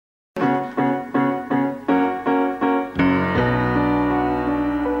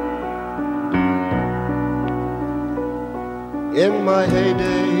In my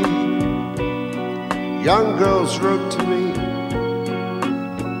heyday, young girls wrote to me.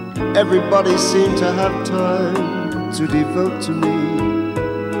 Everybody seemed to have time to devote to me.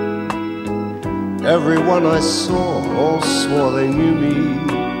 Everyone I saw all swore they knew me.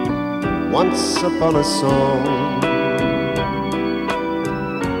 Once upon a song,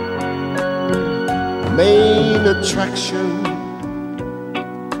 main attraction,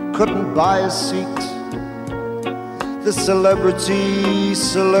 couldn't buy a seat. The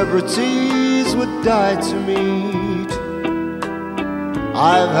celebrities would die to meet.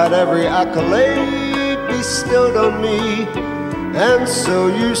 I've had every accolade bestowed on me, and so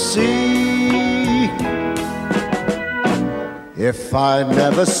you see, if I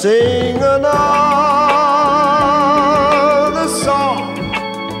never sing another song,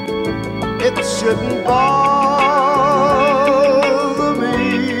 it shouldn't bother me.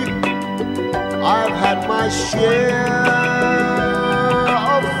 I've had my share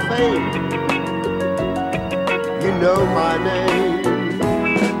of fame. You know my name.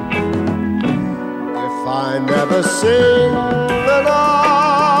 If I never sing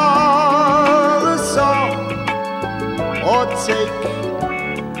another song or take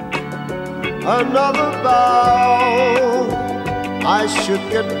another bow, I should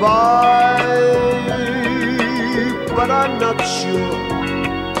get by, but I'm not sure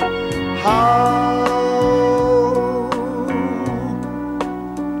how.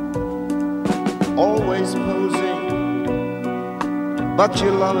 Always posing, but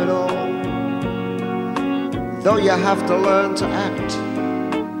you love it all. Though you have to learn to act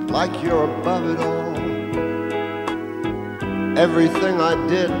like you're above it all. Everything I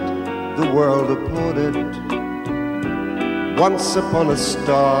did, the world applauded. Once upon a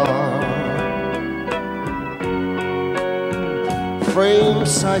star, frame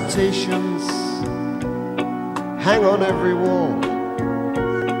citations hang on every wall.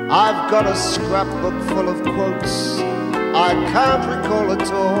 I've got a scrapbook full of quotes I can't recall at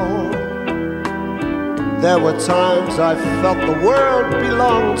all. There were times I felt the world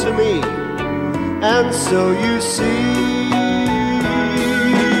belonged to me, and so you see,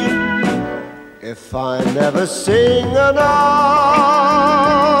 if I never sing another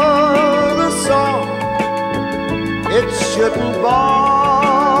song, it shouldn't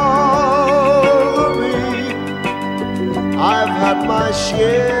bother me. I've had my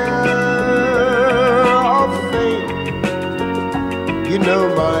share of fame. You know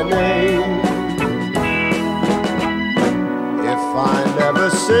my name. If I never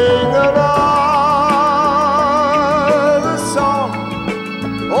sing another song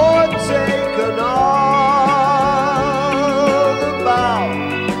or take another bow,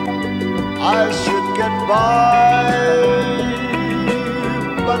 I should get by,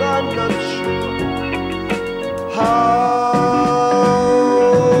 but I'm not sure how.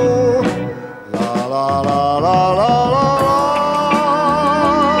 La la la la la la.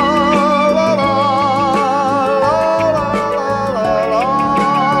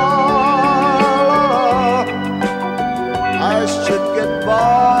 I should get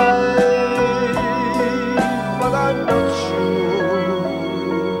by, but I'm not sure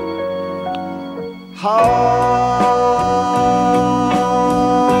how.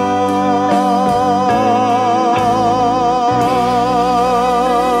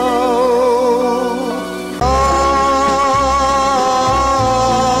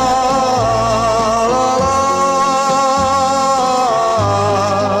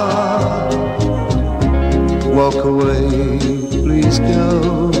 Walk away, please go,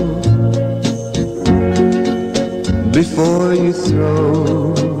 before you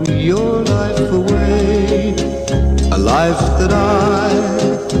throw your life away. A life that I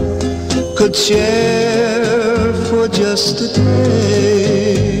could share for just a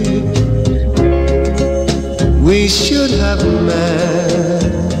day. We should have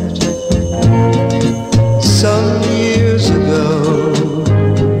met some years ago.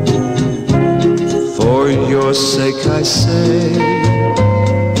 For your sake I say,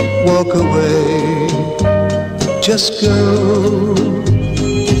 walk away, just go.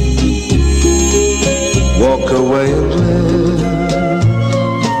 Walk away and live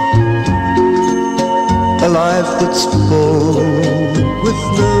a life that's full with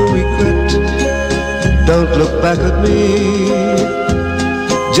no regret. Don't look back at me,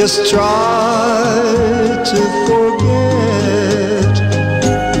 just try to forget.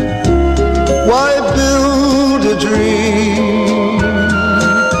 Why build a dream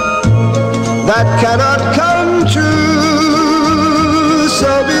that cannot come true?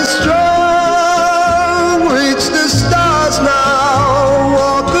 So be strong, reach the stars now.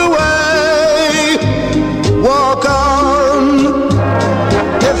 Walk away, walk on,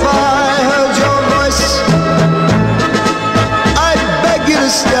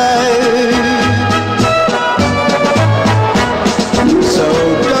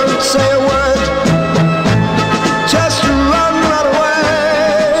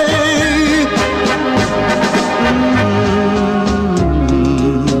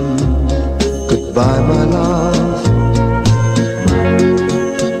 goodbye, my love.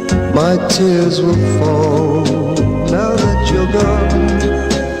 My tears will fall now that you're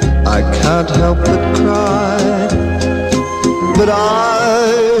gone. I can't help but cry, but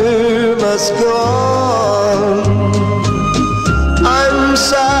I must go on. I'm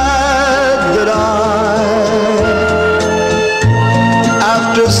sad that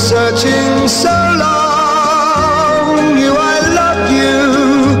after searching so long, knew I loved you,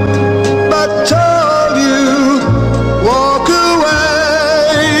 but told you, walk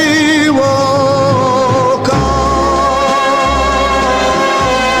away, walk on,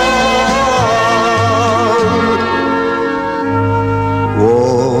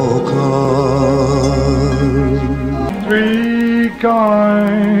 walk on. 3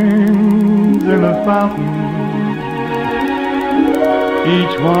 coins in a fountain,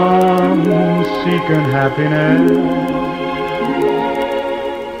 each one seeking happiness,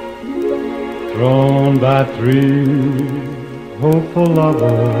 thrown by 3 hopeful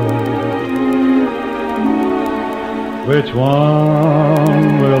lovers. Which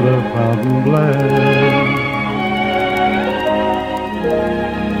one will the fountain bless?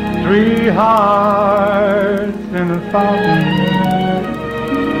 3 hearts in a fountain,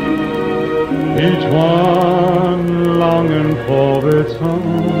 each one longing for its home.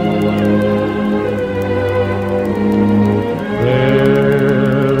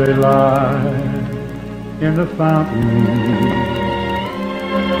 There they lie in the fountain,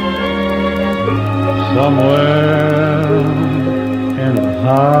 somewhere in the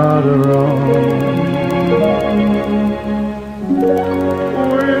heart of Rome.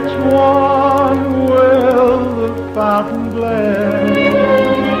 Which one will the fountain bless?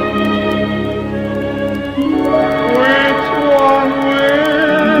 Which one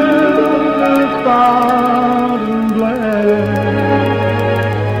will the fountain bless?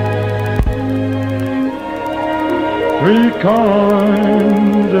 3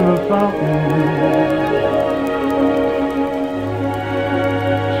 coins in a fountain,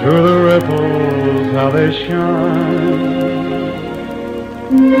 through the ripples how they shine.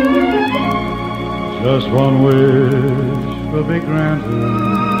 Just one wish will be granted,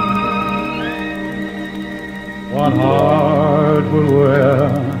 one heart will wear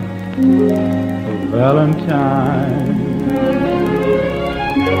a valentine.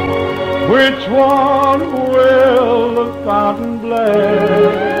 Which one will the fountain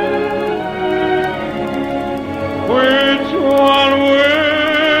bless? Which one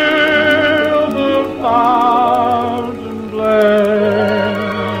will the fountain bless?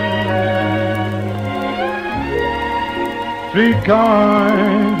 3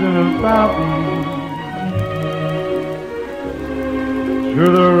 coins in a fountain,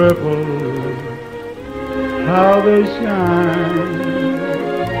 through the ripples how they shine.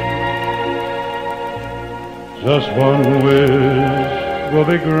 Just one wish will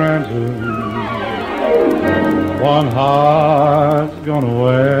be granted, one heart's gonna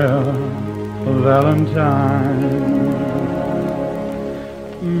wear a valentine.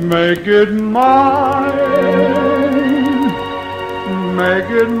 Make it mine, make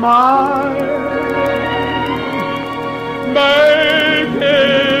it mine, make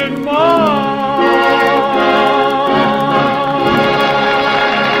it mine.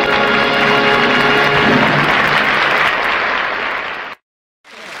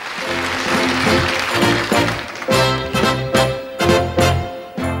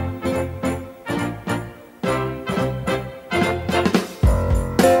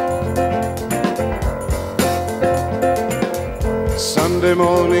 Sunday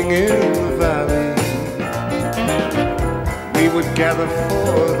morning in the valley, we would gather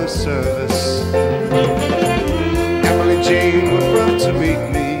for the service. Emily Jane would run to meet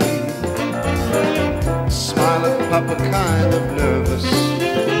me, smile at Papa kind of nervous.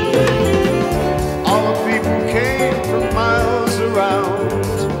 All the people came from miles around,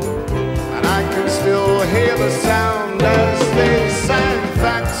 and I can still hear the sound as they sang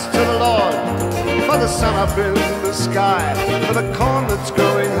thanks to the Lord for the sun up in the sky, for the corn that's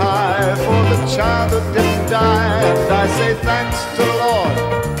growing high, for the child that didn't die. And I say thanks to the Lord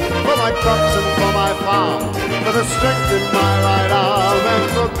for my crops and for my farm, for the strength in my right arm, and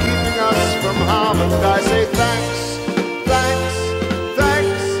for keeping us from harm. And I say thanks, thanks,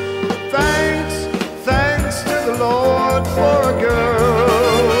 thanks, thanks, thanks to the Lord for a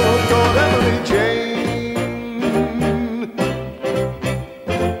girl called Emily Jane.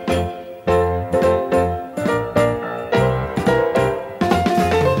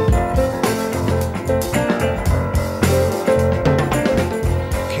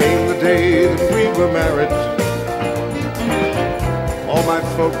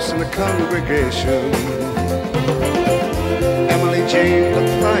 folks in the congregation. Emily Jane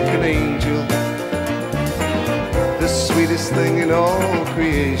looked like an angel, the sweetest thing in all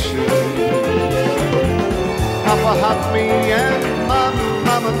creation. Papa hugged me and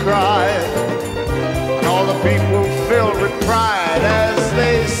Mama cried, and all the people filled with pride as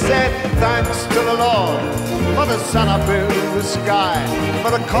they said thanks to the Lord for the sun up in the sky,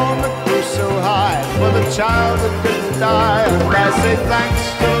 for the corn that grew so high, for the child that didn't die. And I say thanks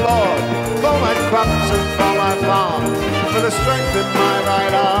to the Lord for my crops and for my farm, for the strength in my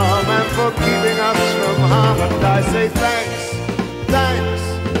right arm, and for keeping us from harm. And I say thanks, thanks,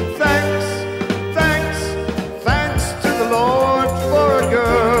 thanks, thanks, thanks to the Lord for a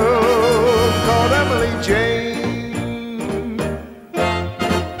girl called Emily Jane.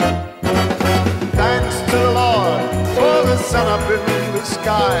 Thanks to the Lord for the sun up in the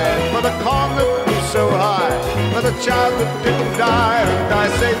sky, for the corn that grew so high, for the child that didn't die. And I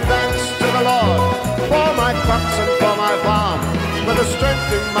say thanks to the Lord for my crops and for my farm, for the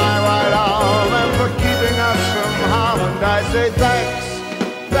strength in my right arm, and for keeping us from harm. And I say thanks,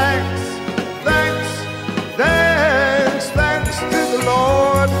 thanks, thanks, thanks, thanks to the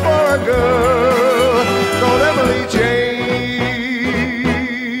Lord for a girl called Emily Jane.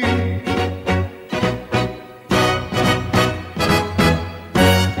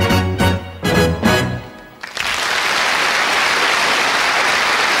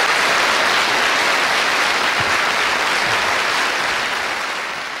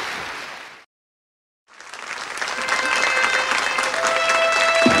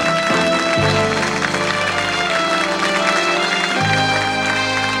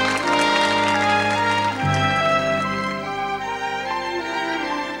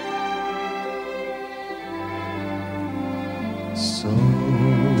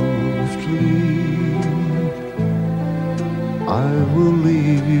 Softly, I will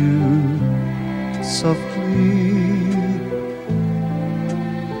leave you softly,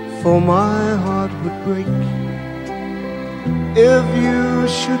 for my heart would break if you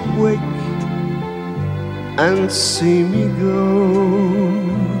should wake and see me go.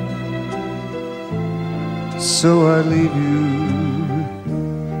 So I leave you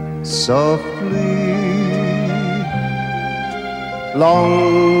softly,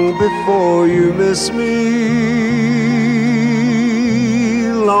 long before you miss me,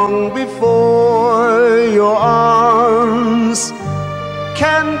 long before your arms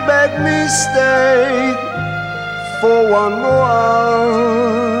can beg me stay for one more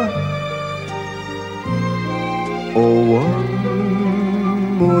hour or one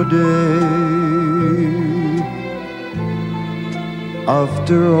more day.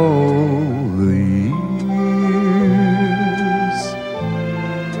 After all the years,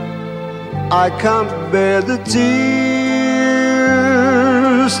 I can't bear the tears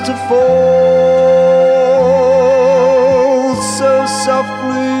to fall so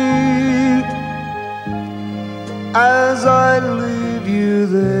softly as I leave you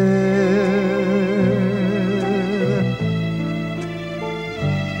there.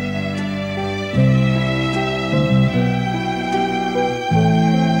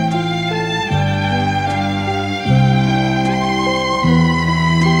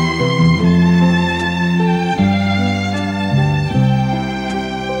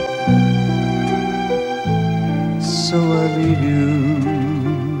 So I leave you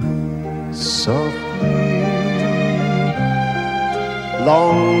softly,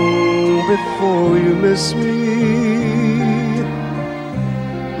 long before you miss me,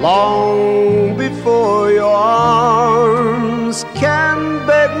 long before your arms can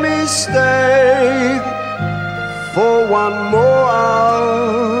beg me stay for one more hour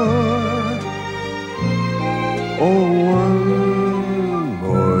or one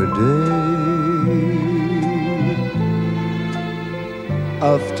more day.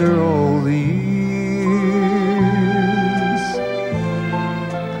 After all the years,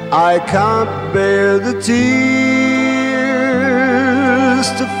 I can't bear the tears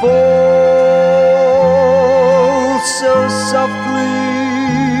to fall so softly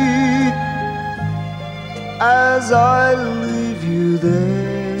as I leave you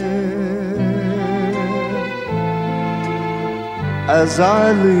there, as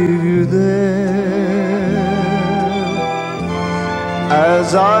I leave you there,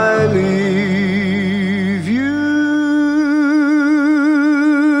 as I leave you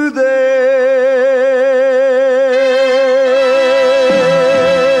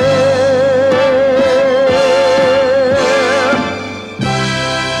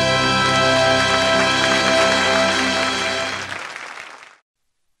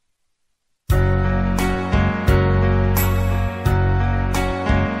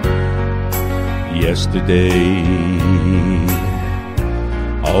yesterday.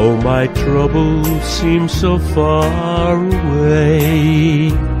 All my troubles seem so far away.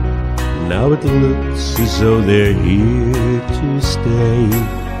 Now it looks as though they're here to stay.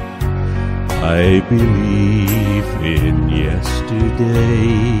 I believe in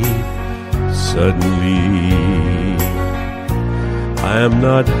yesterday. Suddenly I am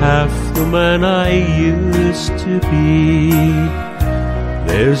not half the man I used to be.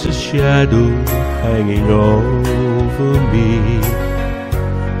 There's a shadow hanging over me.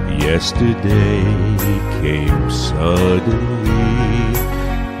 Yesterday came suddenly.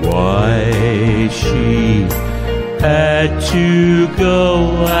 Why she had to go,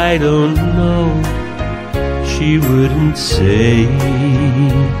 I don't know. She wouldn't say.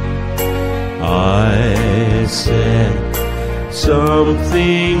 I said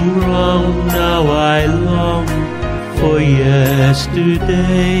something wrong, now I long for yesterday.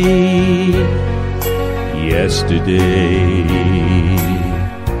 Yesterday,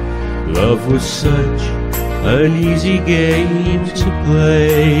 love was such an easy game to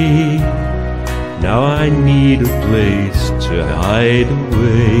play. Now I need a place to hide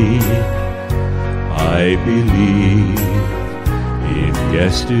away. I believe in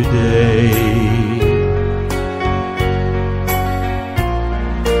yesterday.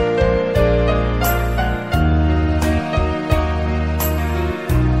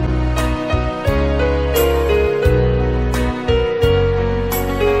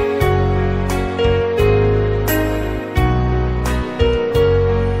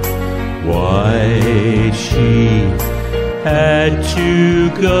 Why she had to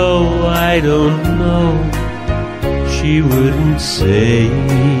go, I don't know. She wouldn't say.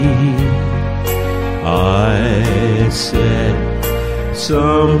 I said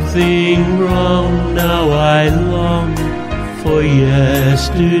something wrong, now I long for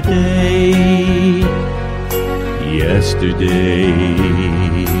yesterday. Yesterday,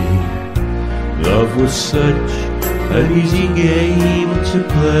 love was such an easy game to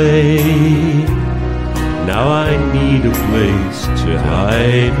play. Now I need a place to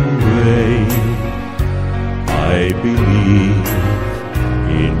hide away. I believe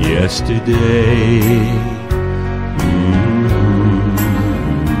in yesterday.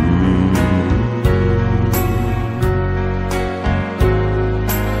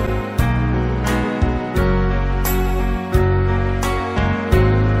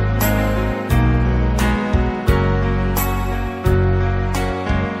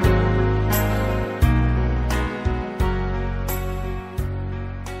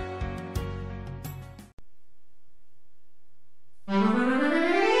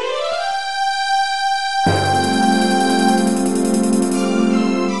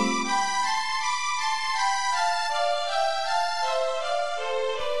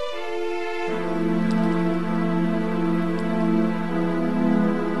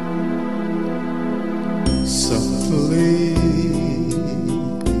 Softly,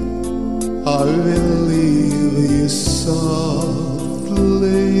 I will leave you softly,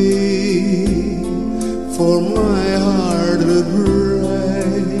 for my heart will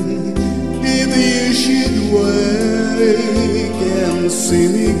break if you should wake and see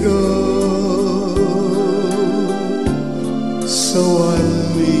me go. So I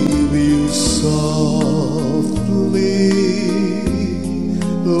leave you softly,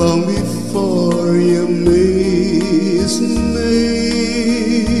 long before you miss me,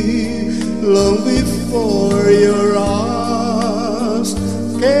 long before your arms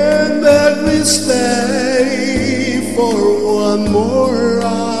can let me stay for one more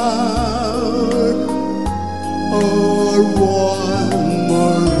hour or one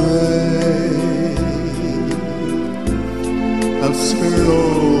more day. After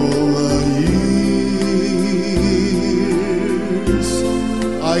all the years,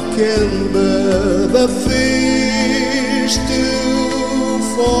 I can bear the fish to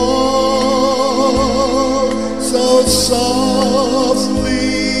fall so softly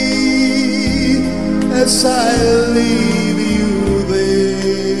as I leave you there.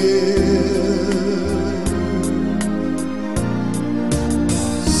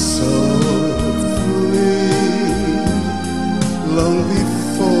 Softly, long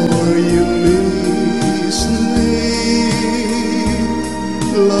before you miss me,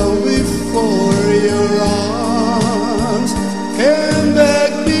 long before your arms can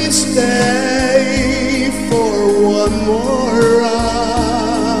beg me stay for one more hour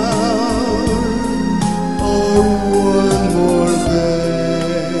or one more day.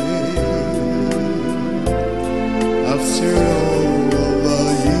 After all the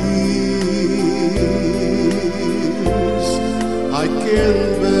years, I can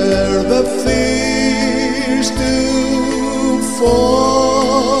bear the fear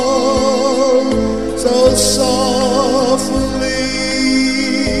fall so softly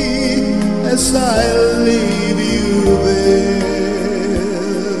as I leave you there,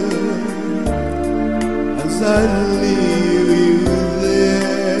 as I leave you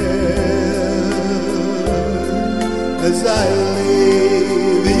there, as I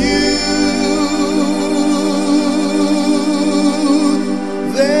leave you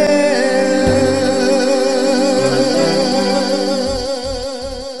there.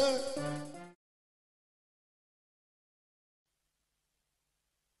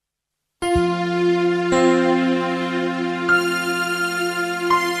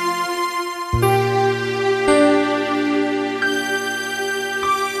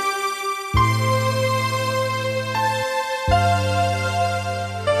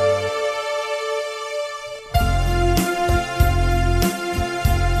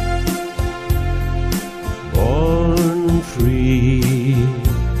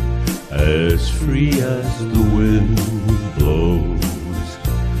 Free as the wind blows,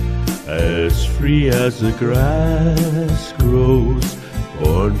 as free as the grass grows,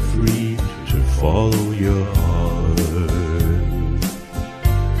 born free to follow your heart.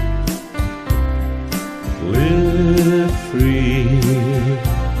 Live free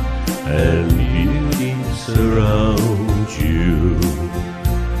and beauty surrounds you.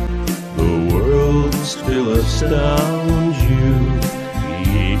 The world still astounds you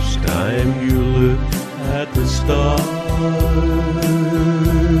each time you look at the stars.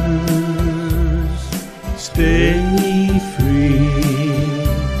 Stay free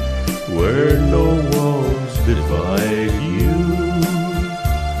where no walls divide you.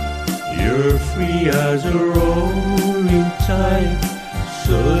 You're free as a roaring tide,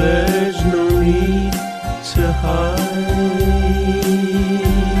 so there's no need to hide.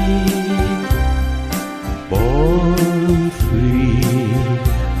 Born free,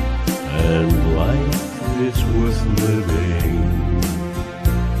 and life is worth living,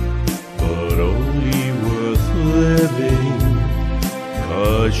 but only worth living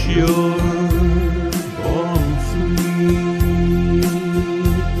 'cause you're born free.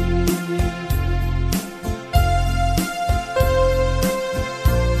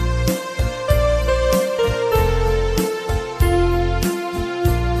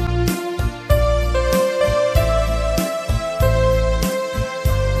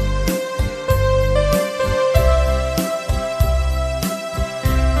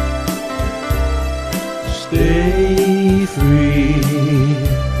 Stay free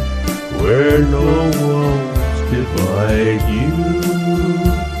where no walls divide you.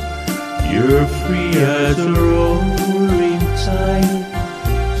 You're free as a roaring tide,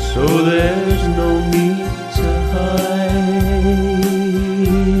 so there's no need to hide.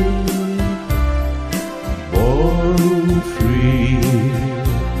 Born free,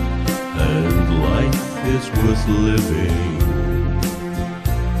 and life is worth living,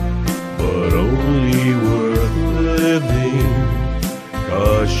 but only worth living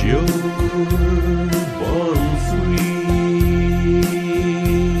 'cause you're born free.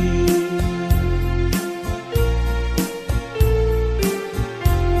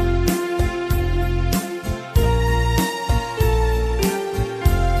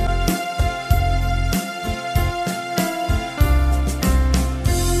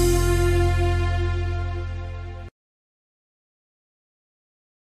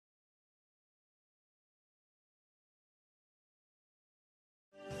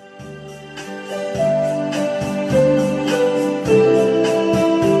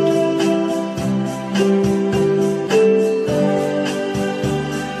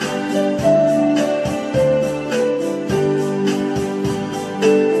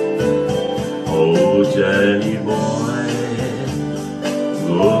 Danny boy,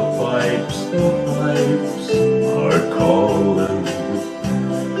 the pipes are calling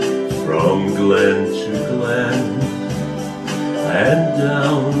from glen to glen and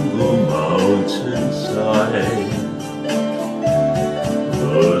down the mountainside.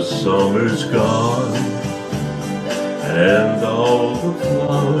 The summer's gone and all the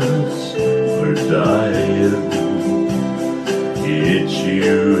flowers are dying. It's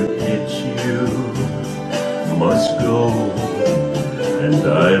you, must go, and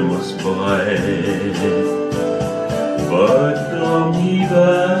I must buy. But call me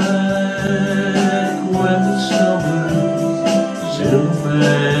back when the summer's in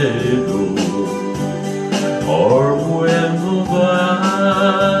meadow, or when the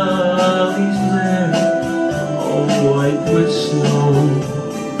valley's there, all white with snow.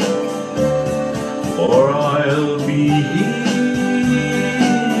 For I'll be here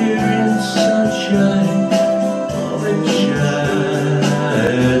in sunshine, in shadow.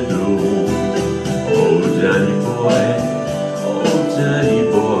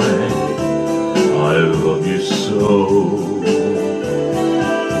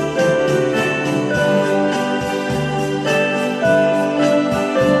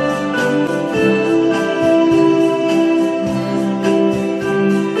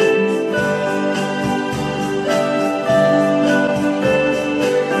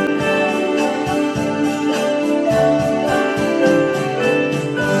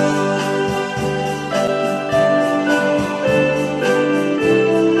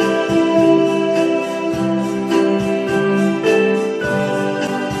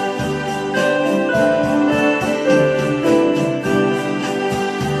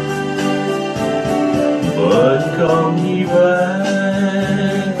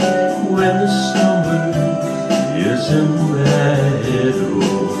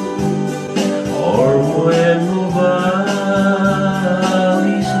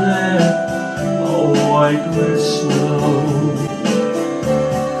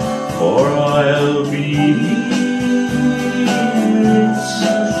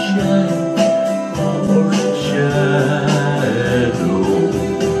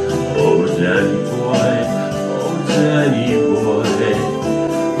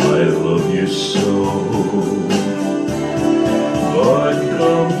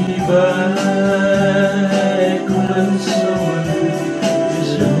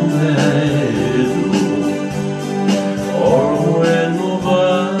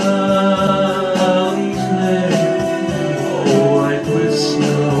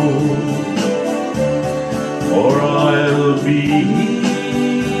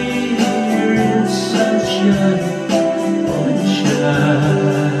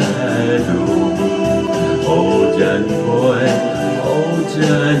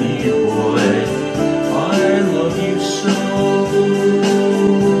 Danny boy, I love you so.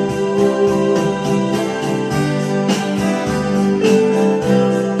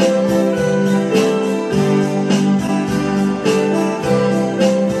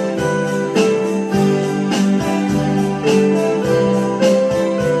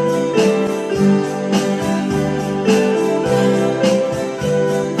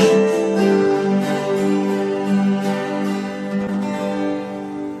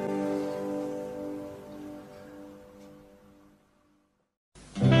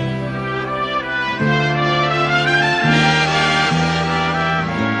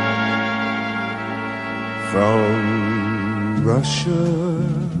 From Russia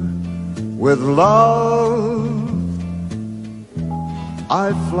with love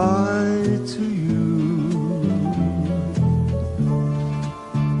I fly to you,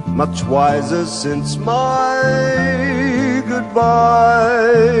 much wiser since my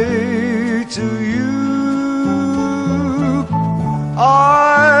goodbye to you.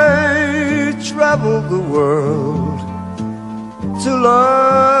 I traveled the world to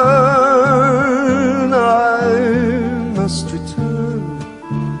learn I must return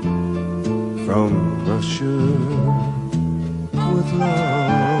from Russia with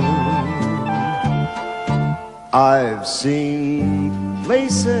love. I've seen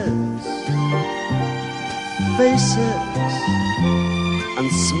places, faces, and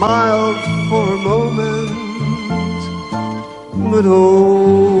smiled for a moment, but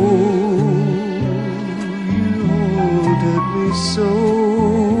oh, so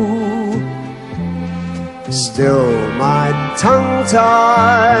still my tongue-tied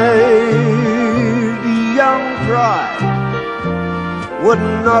young pride would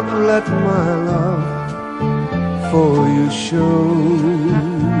not let my love for you show,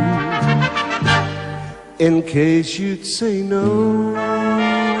 in case you'd say no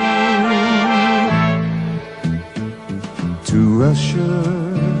to Russia.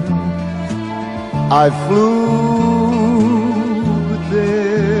 I flew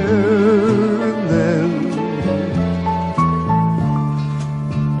there, and then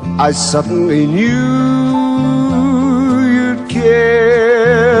I suddenly knew you'd care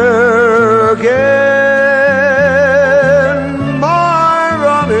again. My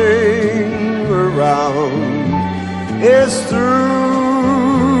running around is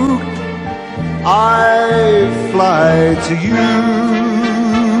through. I fly to you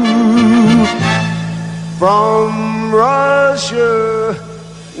from Russia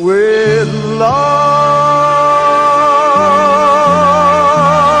with love.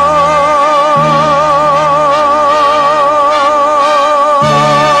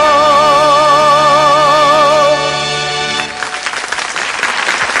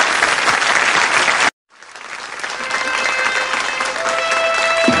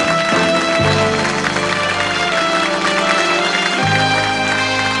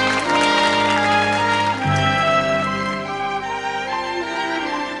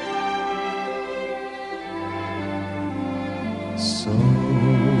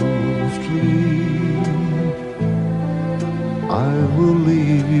 Softly, I will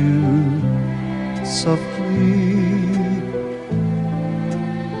leave you softly,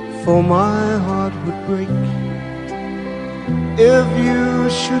 for my heart would break if you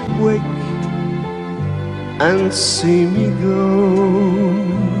should wake and see me go.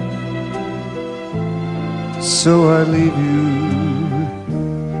 So I leave you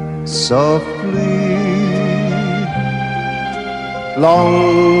softly,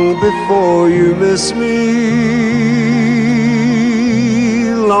 long before you miss me,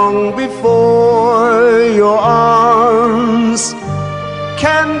 long before your arms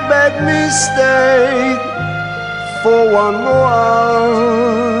can beg me stay for one more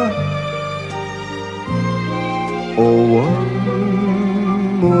hour or one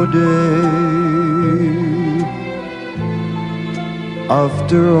more day.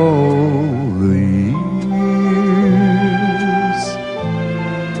 After all the years,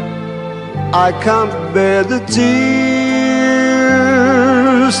 I can't bear the tears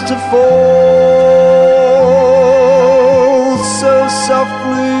to fall so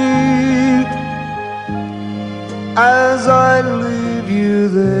softly as I leave you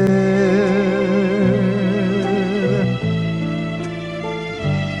there.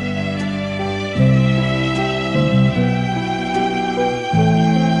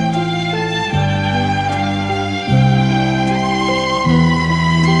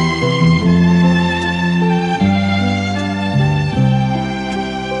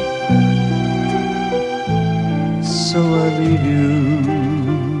 So I leave you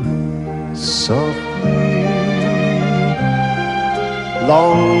softly,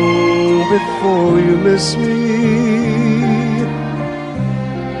 long before you miss me,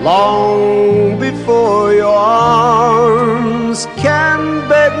 long before your arms can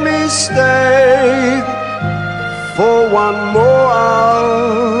beg me stay for one more hour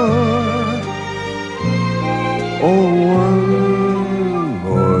or one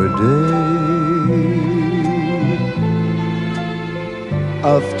more day.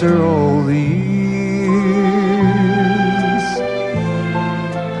 After all the years,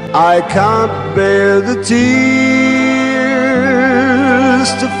 I can't bear the tears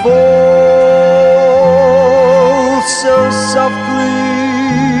to fall so softly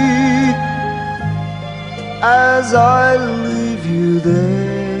as I leave you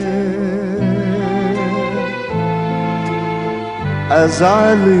there, as I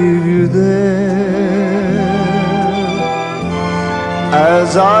leave you there, as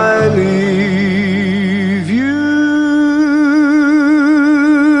I leave you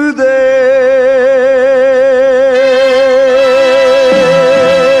there.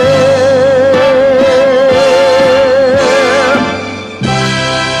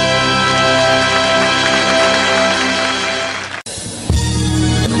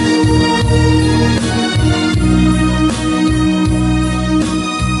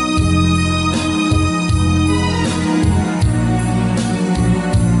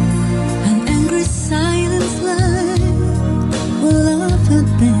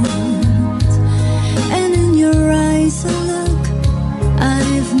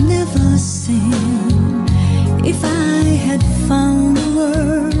 If I had found the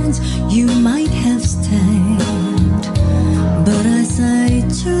words, you might have stayed. But as I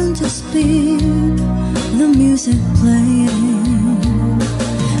turned to speak, the music playing,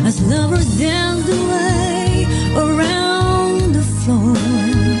 as lovers danced away around the floor,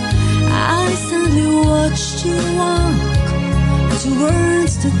 I sadly watched you walk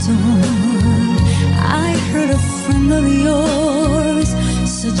towards the door. I heard a friend of yours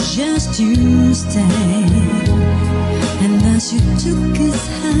suggest you stay, and as you took his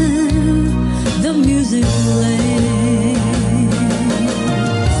hand, the music played.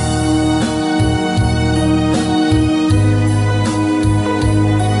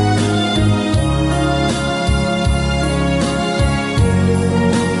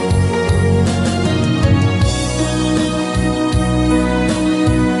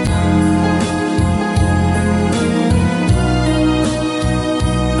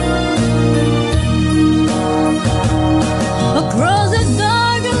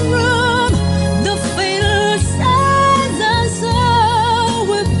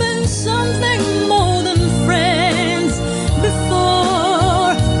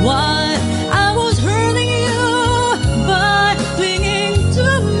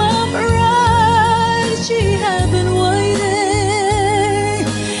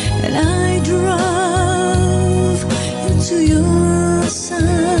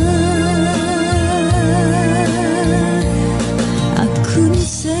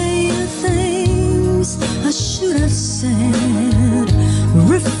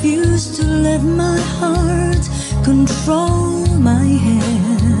 Refused to let my heart control my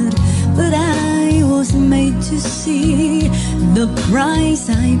head, but I was made to see the price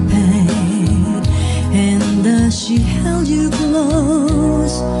I paid. And as she held you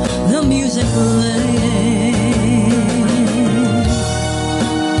close, the music played.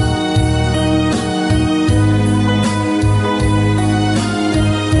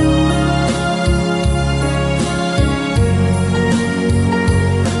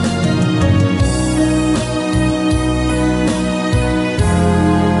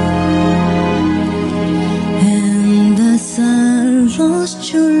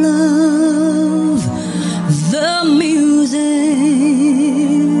 Lost your love, the music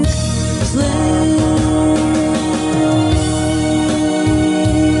played.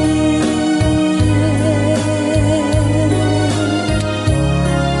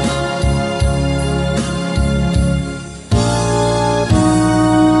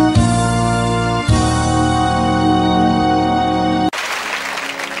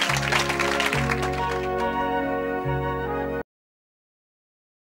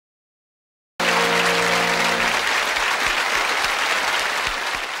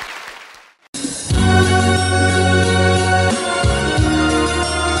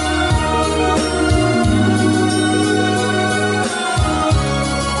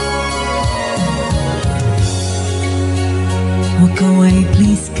 Walk away,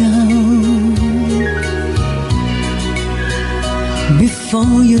 please go,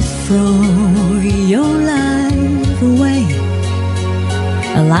 before you throw your life away.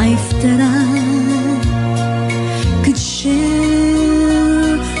 A life that I could share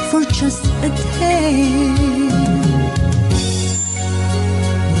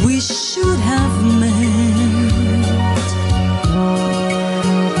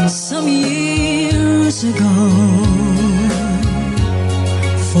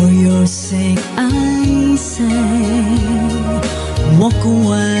For your sake I say, walk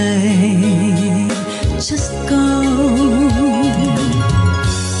away, just go.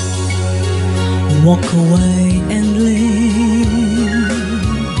 Walk away and live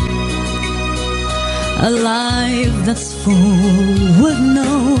a life that's full with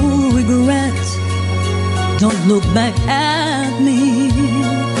no regret. Don't look back at me,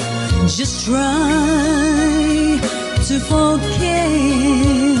 just try to forget.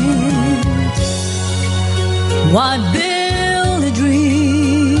 Why build a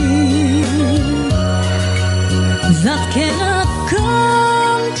dream that cannot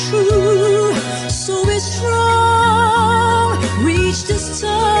come true? So be strong, reach the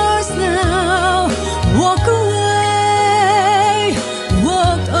stars now. Walk away,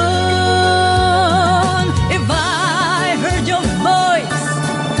 walk on. If I heard your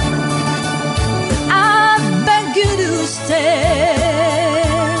voice, I beg you to stay.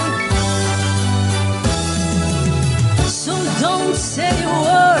 So don't say a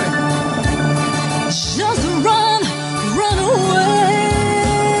word, just run, run away.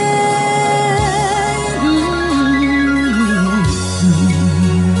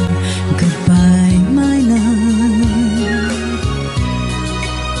 Goodbye, my love.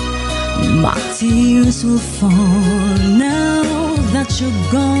 My tears will fall now that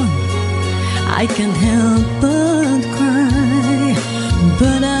you're gone. I can't help but cry,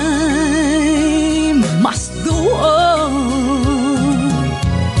 but I must go on.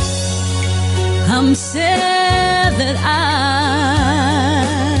 I'm sad that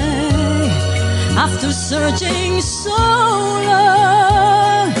after searching so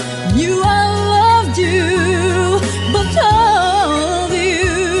long, knew I loved you, but told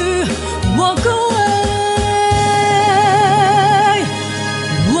you, walk away,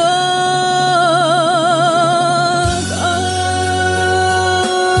 walk on,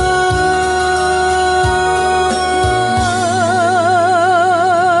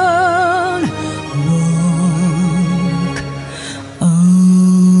 walk on.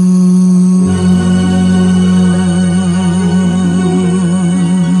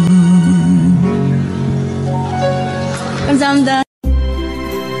 감사합니다.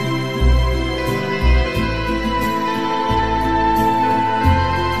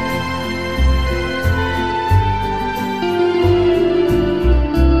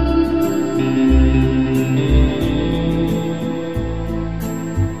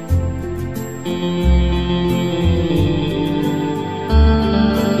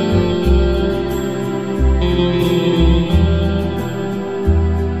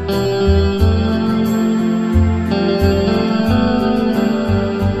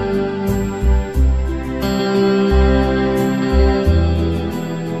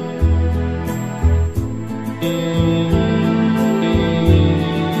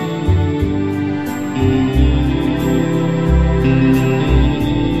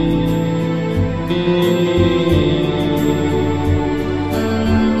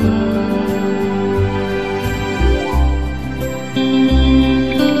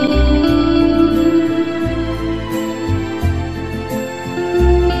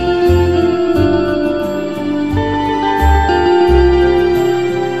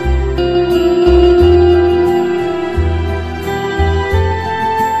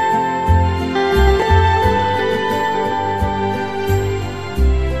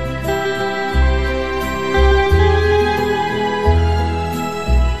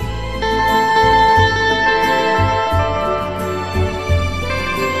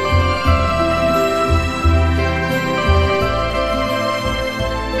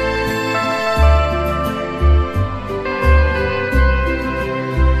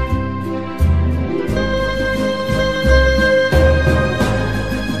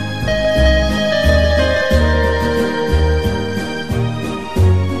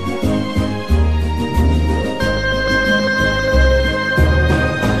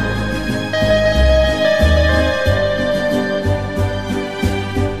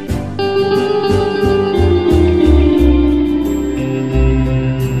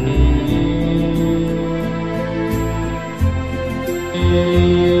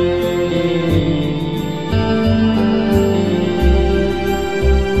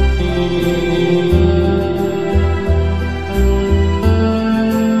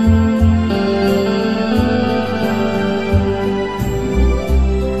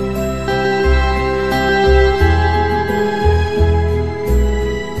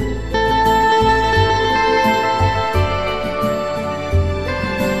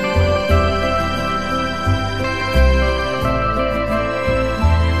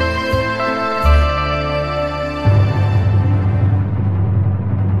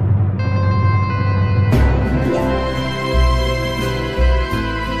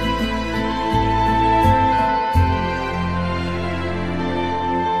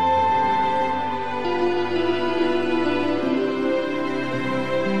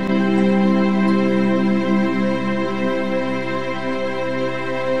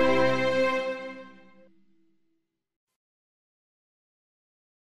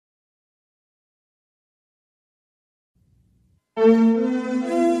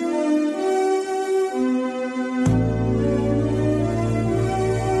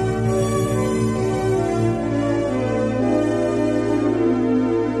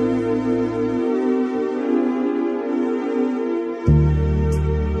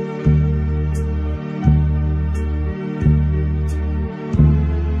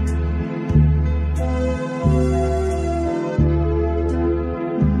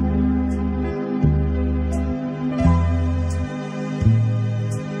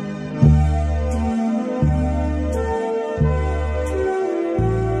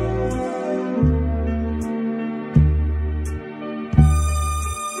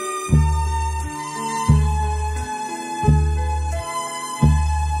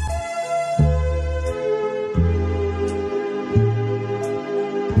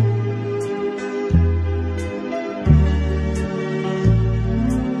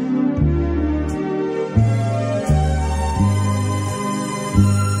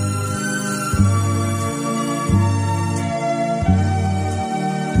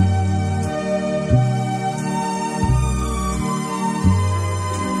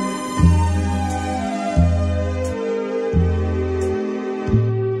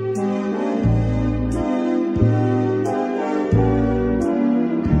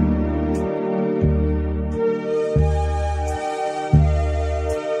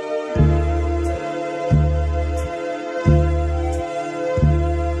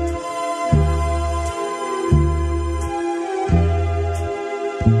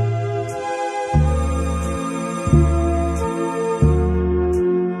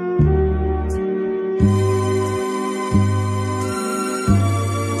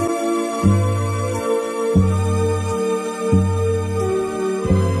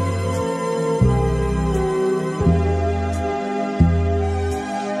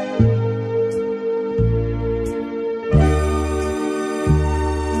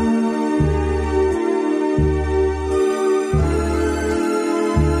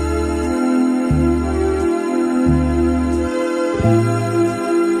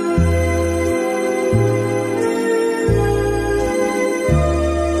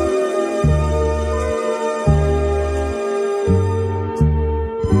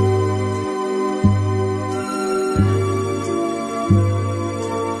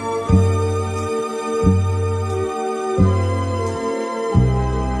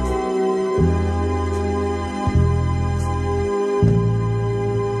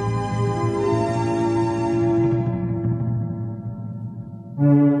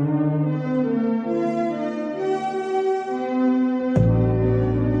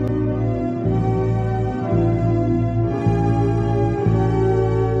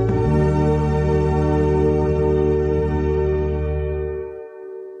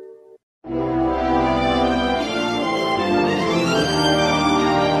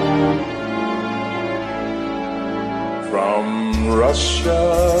 Russia,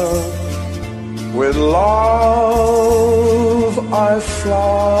 with love I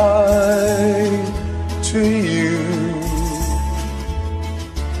fly to you.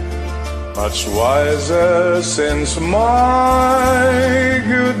 Much wiser since my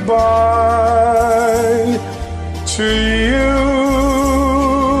goodbye to you.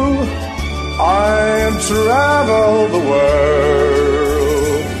 I've traveled the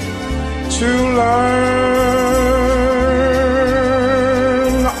world to learn.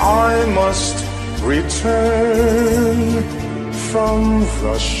 I must return from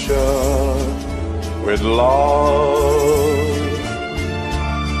Russia with love.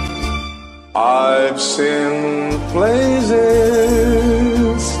 I've seen places,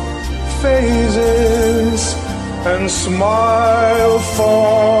 phases, and smiled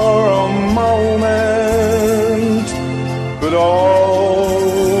for a moment, but oh,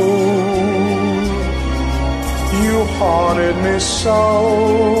 you haunted me so.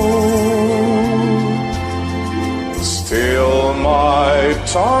 Still my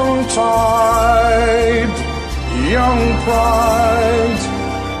tongue-tied young pride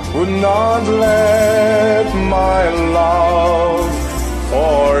would not let my love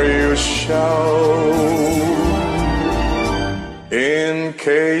for you show. In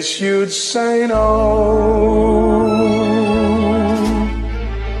case you'd say no,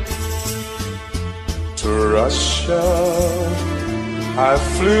 to Russia I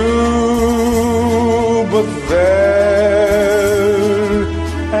flew, but there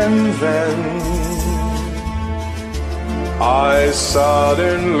and then I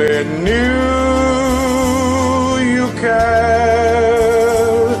suddenly knew you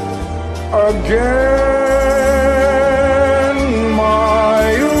cared again. My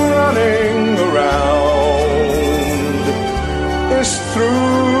running around is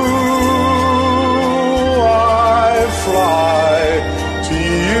through. I fly to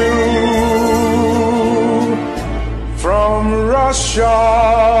you from Russia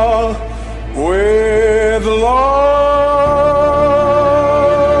with love.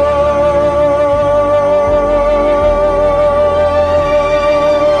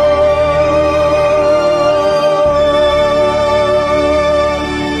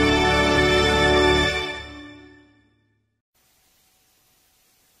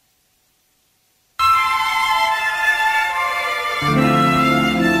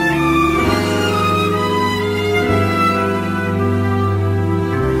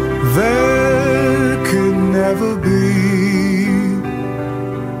 There could never be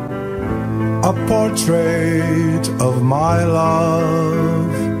a portrait of my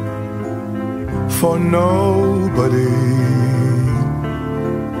love, for nobody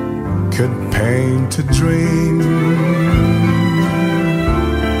could paint a dream.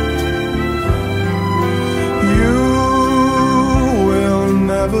 You will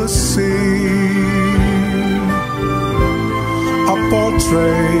never see a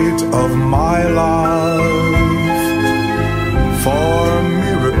portrait of my life, for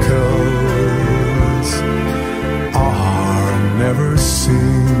miracles are never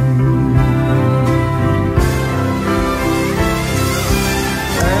seen.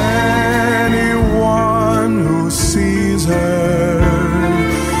 Anyone who sees her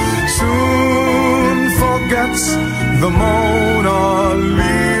soon forgets the Mona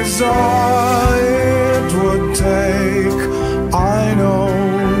Lisa. It would take, I know,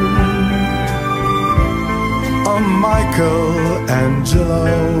 a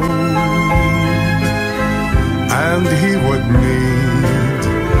Michelangelo, and he would need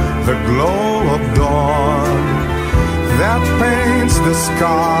the glow of dawn that paints the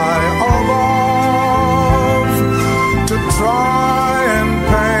sky above, to try and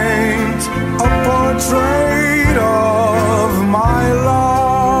paint a portrait of my love.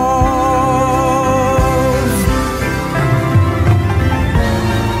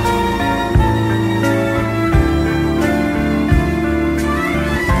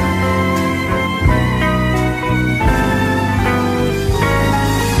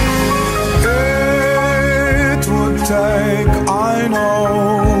 I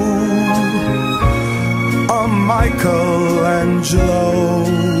know, a Michelangelo,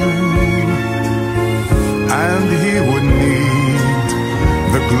 and he would need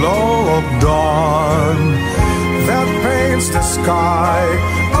the glow of dawn that paints the sky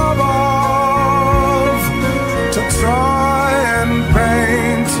above, to try and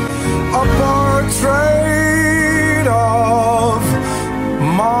paint a portrait of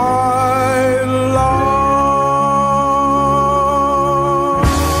my love.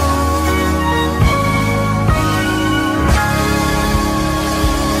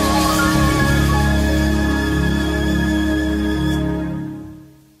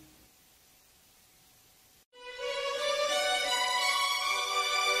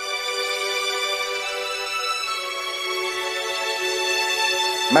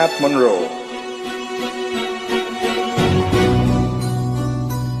 Monro.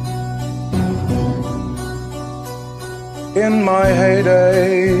 In my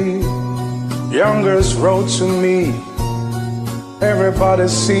heyday, youngers wrote to me. Everybody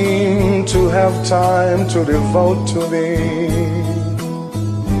seemed to have time to devote to me.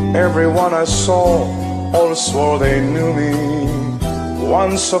 Everyone I saw all swore they knew me.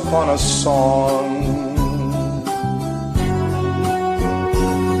 Once upon a song,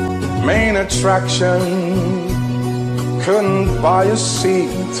 main attraction, couldn't buy a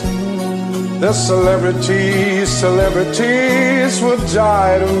seat. The celebrities would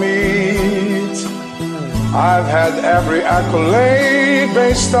die to meet. I've had every accolade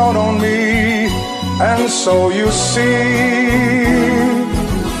bestowed on me, and so you see,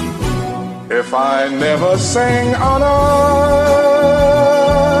 if I never sang another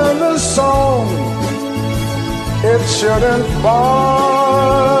song, it shouldn't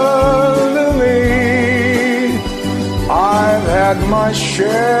bother me. I've had my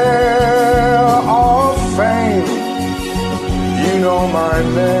share of fame, you know my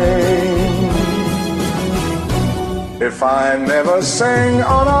name. If I never sang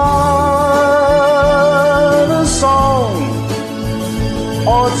another song,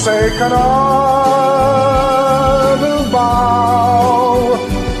 or take another bow,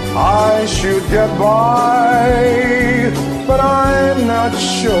 I should get by I'm not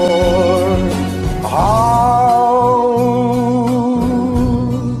sure how.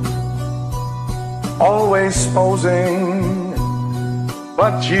 Always posing,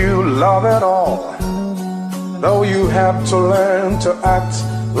 but you love it all. Though you have to learn to act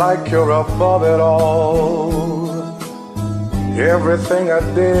like you're above it all. Everything I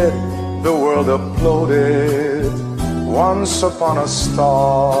did, the world uploaded once upon a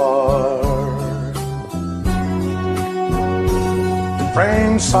star.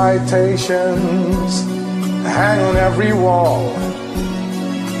 Frame citations hang on every wall.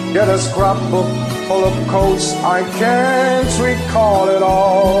 Get a scrapbook full of quotes, I can't recall it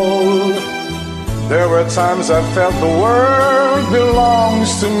all. There were times I felt the world belongs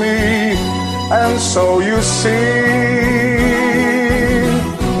to me, and so you see,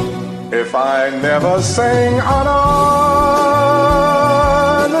 if I never sang another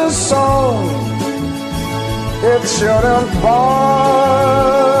song, it shouldn't bother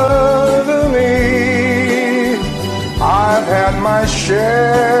me. I've had my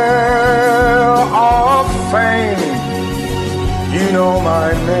share of fame, you know my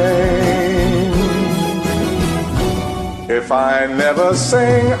name. If I never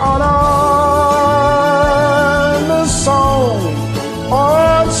sing another song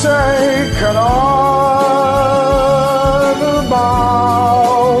or take another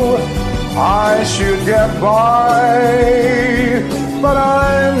bow, I should get by, but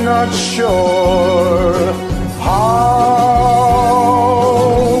I'm not sure how.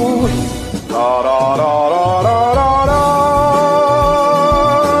 Da da da da da da da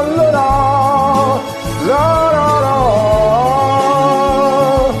da da da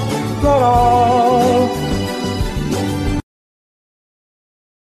da da.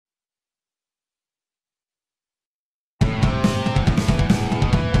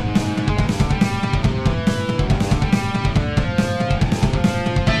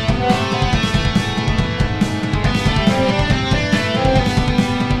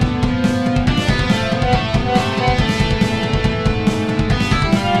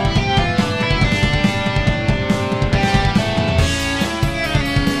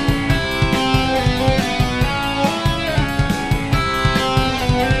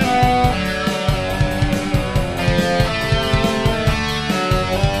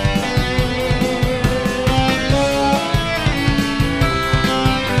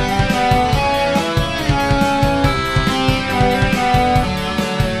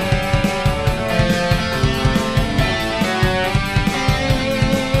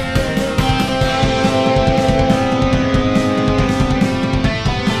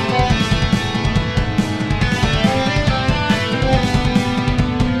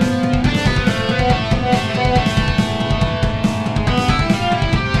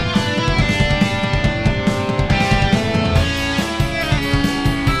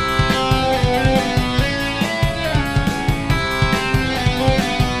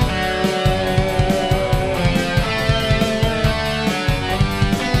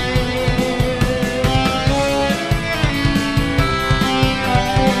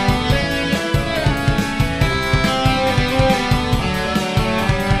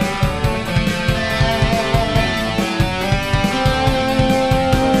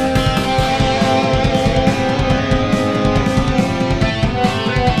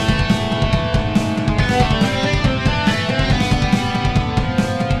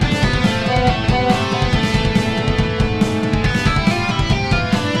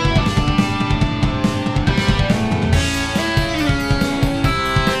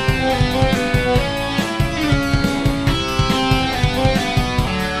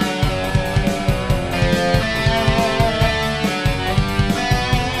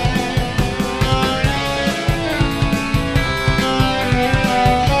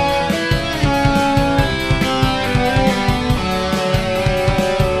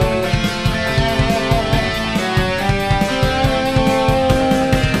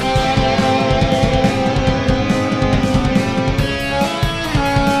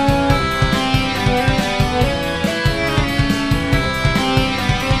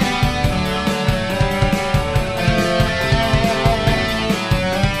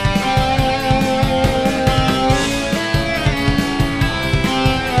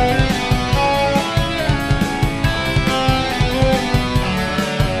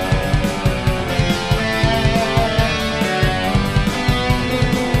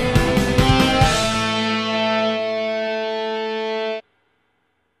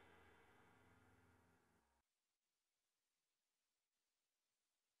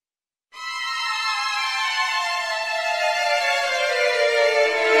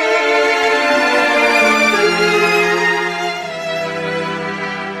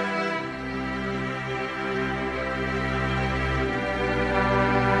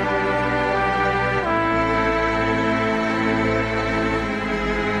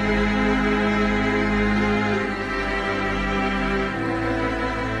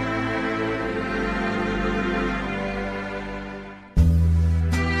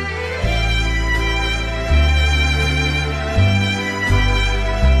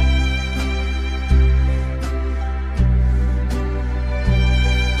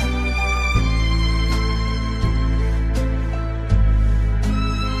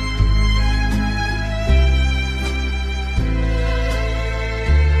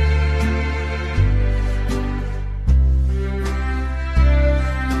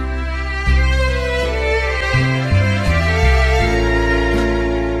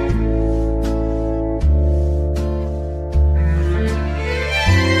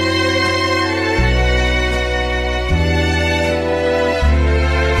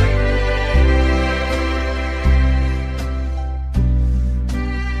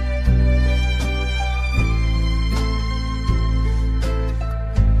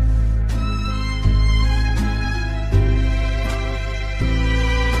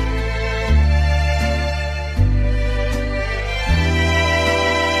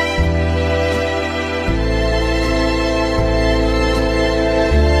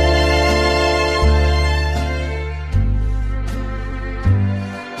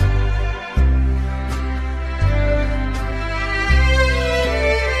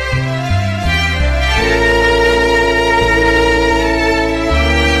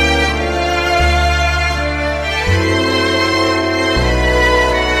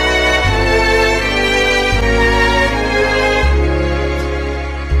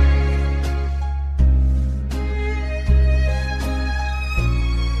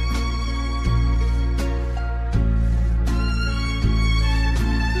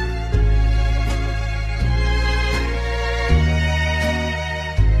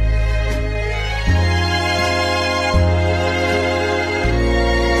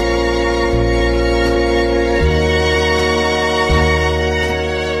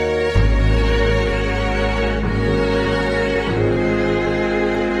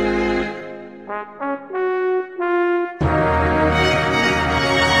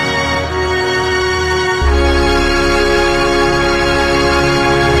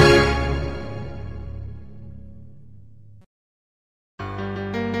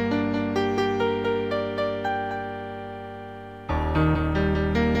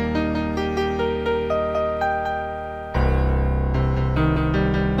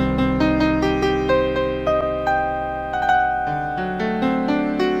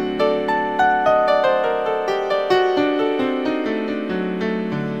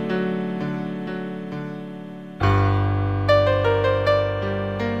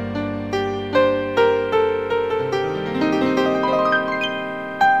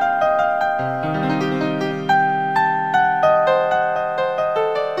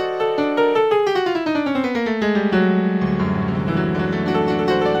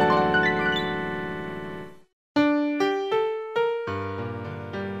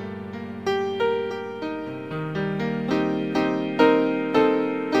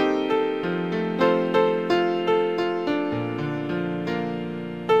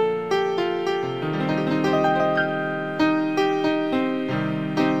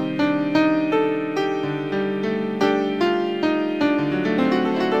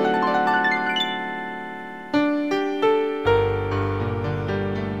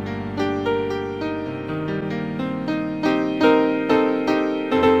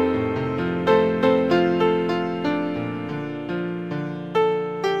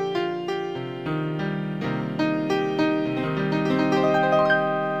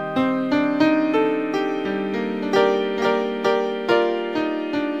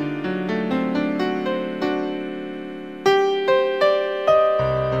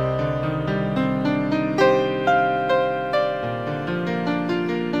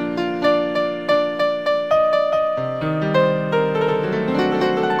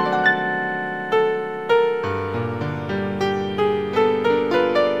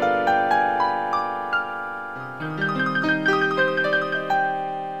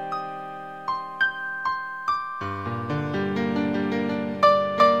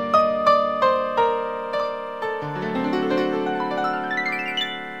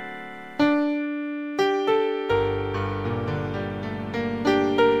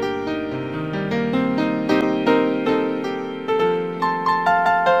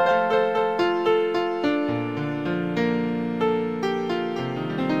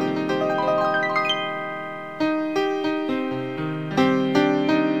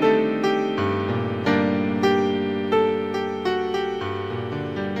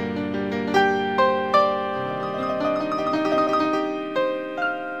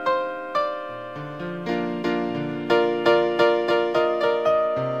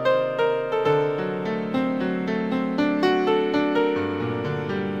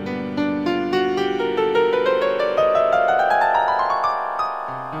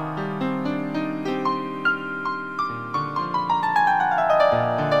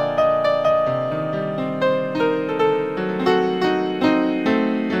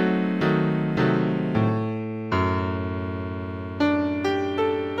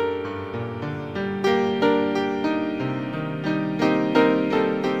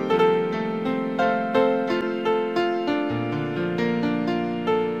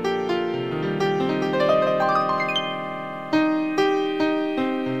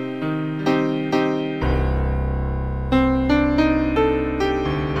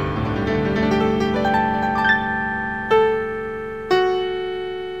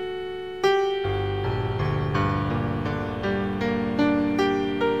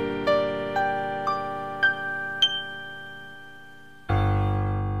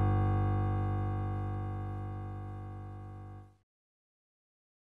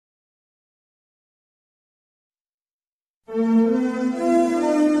 One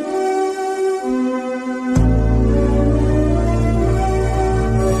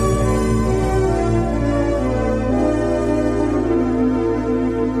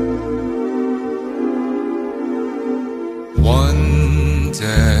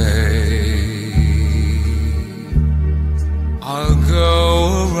day I'll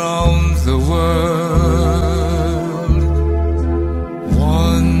go around the world.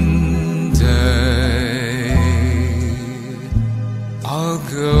 One day I'll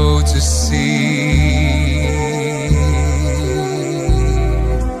go to see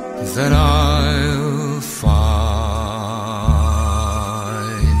that I'll find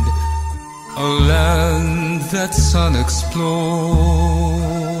a land that's unexplored.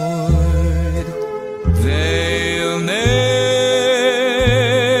 They'll name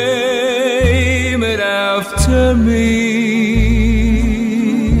it after me.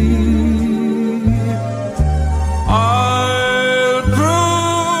 I'll prove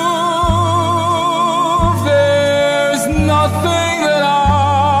there's nothing that I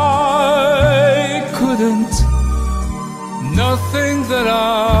couldn't, nothing that I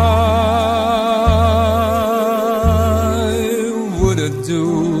wouldn't do.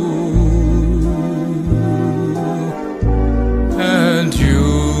 And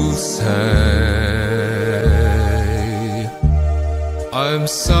you'll say I'm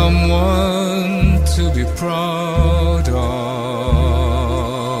someone to be proud of,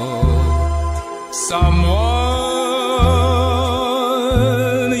 someone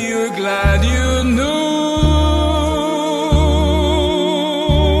you're glad you knew.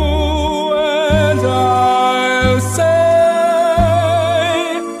 And I'll say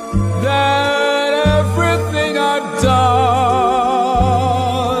that everything I've done,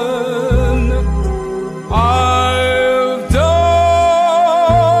 I've done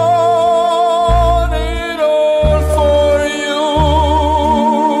it all for you.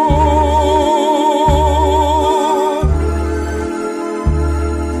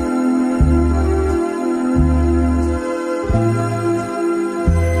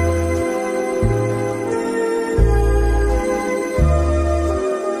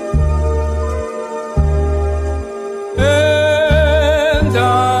 And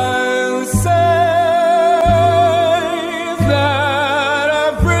I'll say that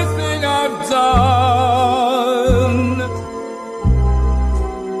everything I've done,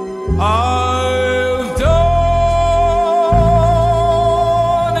 I've done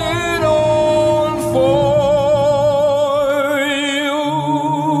it all for you.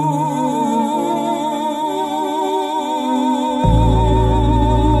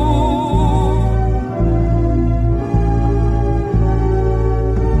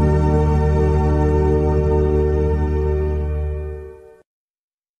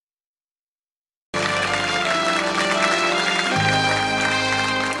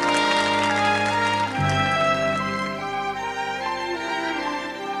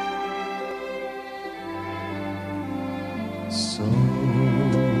 Softly,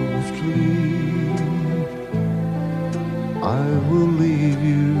 I will leave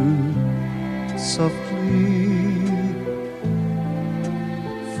you softly,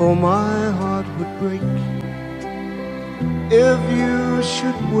 for my heart would break if you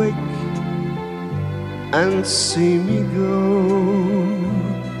should wake and see me go.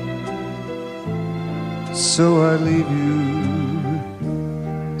 So I leave you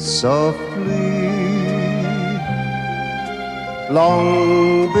softly,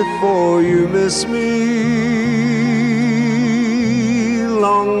 long before you miss me,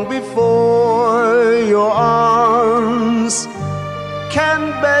 long before your arms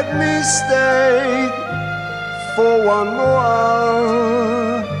can beg me stay for one more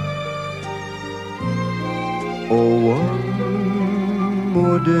hour or one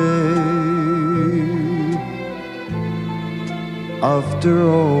more day. After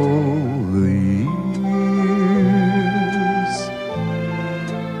all the years,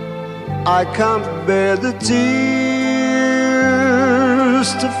 I can't bear the tears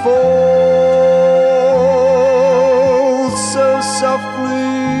to fall so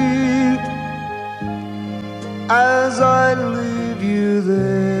softly as I leave you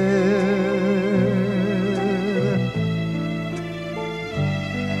there.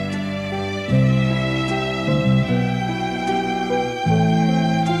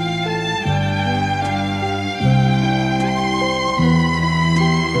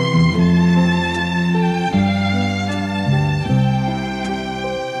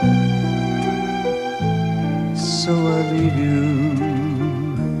 So I leave you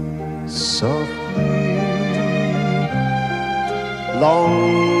softly,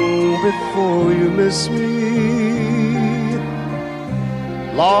 long before you miss me,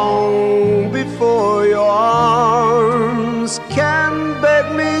 long before your arms can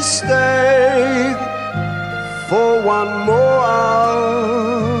beg me stay for one more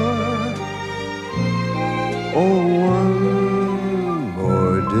hour or one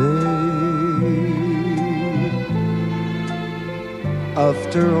more day.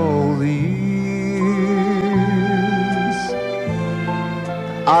 After all the years,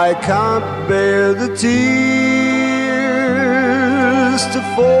 I can't bear the tears to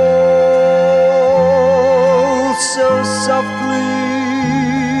fall so softly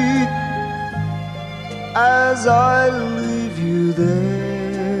as I leave you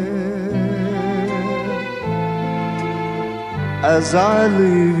there, as I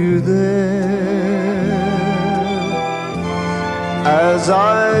leave you there, as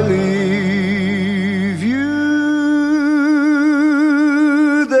I leave you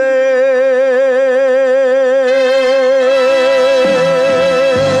there.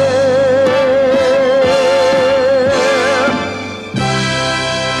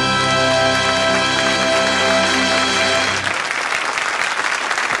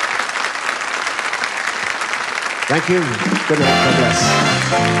 Thank you. Good night. God bless.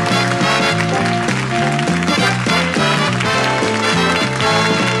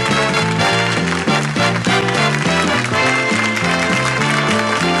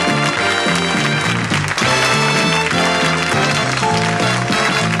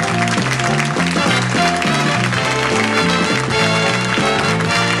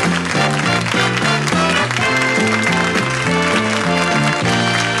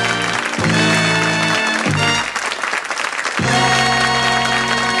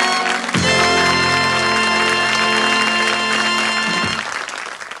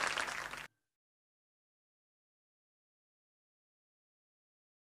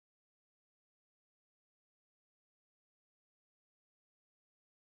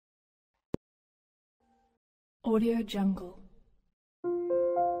 Audio Jungle.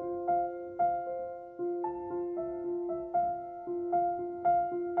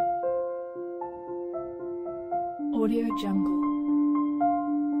 Audio Jungle.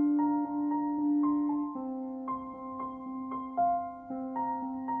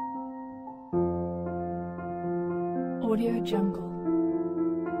 Audio Jungle.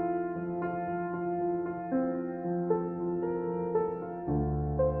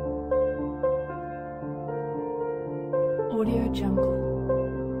 Audio Jungle.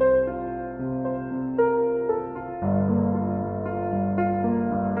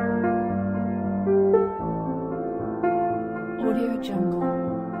 Audio Jungle.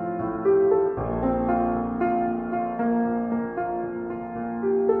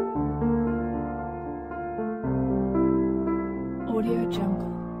 Audio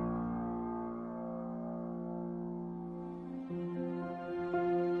Jungle.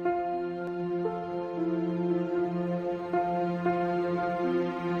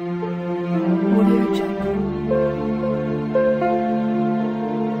 Audio Jungle.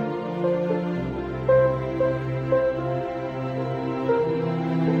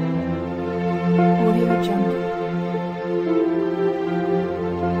 Audio Jungle.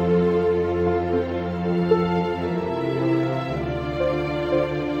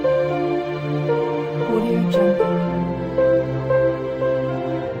 Audio Jungle.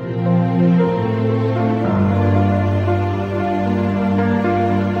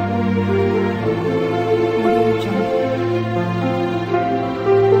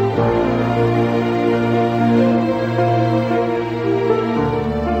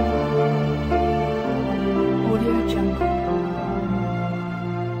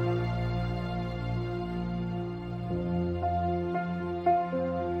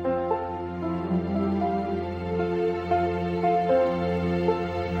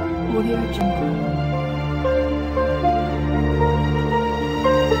 Audio Jungle.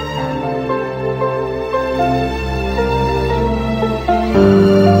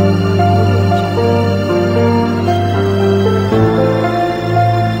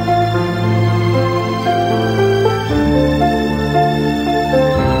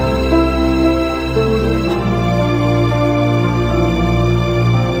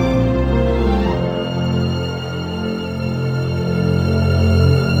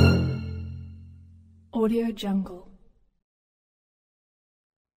 Audio Jungle.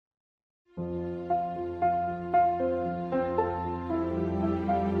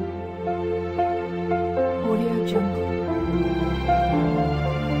 Audio Jungle.